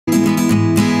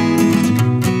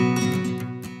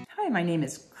My name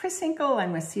is Chris Hinkel.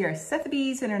 I'm with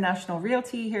Sotheby's International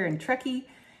Realty here in Truckee.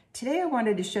 Today I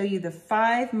wanted to show you the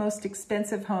 5 most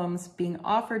expensive homes being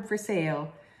offered for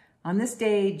sale on this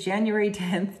day, January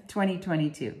 10th,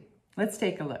 2022. Let's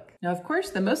take a look. Now, of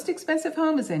course, the most expensive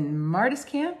home is in Martis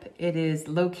Camp. It is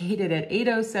located at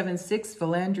 8076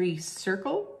 Valandry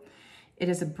Circle. It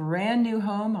is a brand new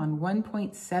home on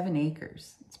 1.7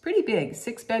 acres. It's pretty big,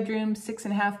 6 bedrooms,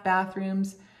 6.5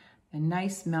 bathrooms, a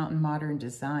nice mountain modern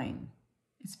design.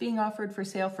 It's being offered for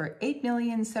sale for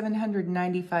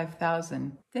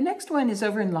 $8,795,000. The next one is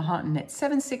over in Lahontan at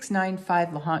 7695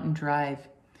 Lahontan Drive.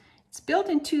 It's built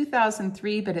in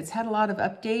 2003, but it's had a lot of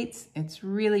updates. It's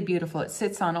really beautiful. It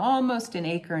sits on almost an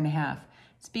acre and a half.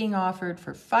 It's being offered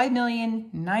for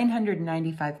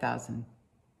 $5,995,000.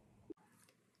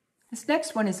 This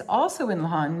next one is also in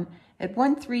Lahontan at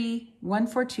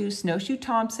 13142 Snowshoe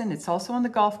Thompson. It's also on the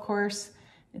golf course.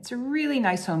 It's a really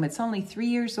nice home. It's only 3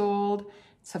 years old.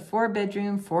 It's a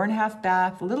 4-bedroom, 4.5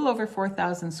 bath, a little over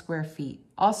 4,000 square feet.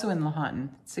 Also in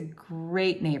Lahontan. It's a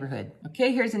great neighborhood.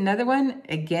 Okay, here's another one,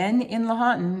 again in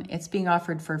Lahontan. It's being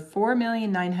offered for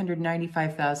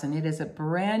 $4,995,000. It is a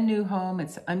brand new home.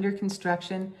 It's under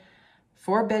construction.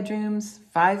 4 bedrooms,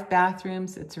 5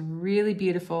 bathrooms. It's a really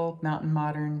beautiful mountain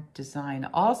modern design.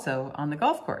 Also on the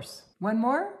golf course. One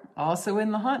more, also in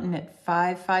Lahontan at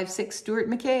 556 Stuart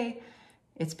McKay.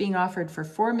 It's being offered for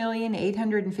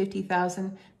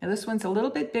 $4,850,000. Now this one's a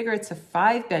little bit bigger. It's a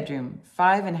 5-bedroom,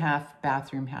 5.5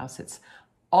 bathroom house. It's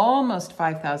almost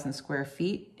 5,000 square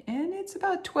feet and it's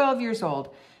about 12 years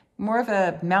old. More of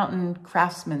a mountain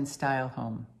craftsman style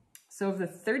home. So of the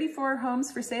 34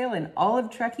 homes for sale in all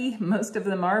of Truckee, most of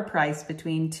them are priced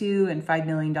between $2 and $5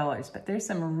 million, but there's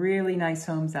some really nice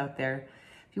homes out there.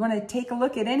 If you want to take a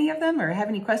look at any of them or have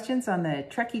any questions on the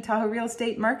Truckee Tahoe real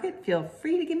estate market, feel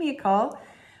free to give me a call.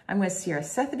 I'm with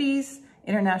Sotheby's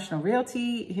International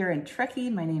Realty here in Truckee.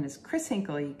 My name is Chris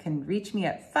Hinkel. You can reach me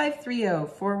at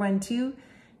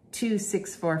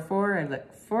 530-412-2644. I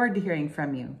look forward to hearing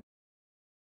from you.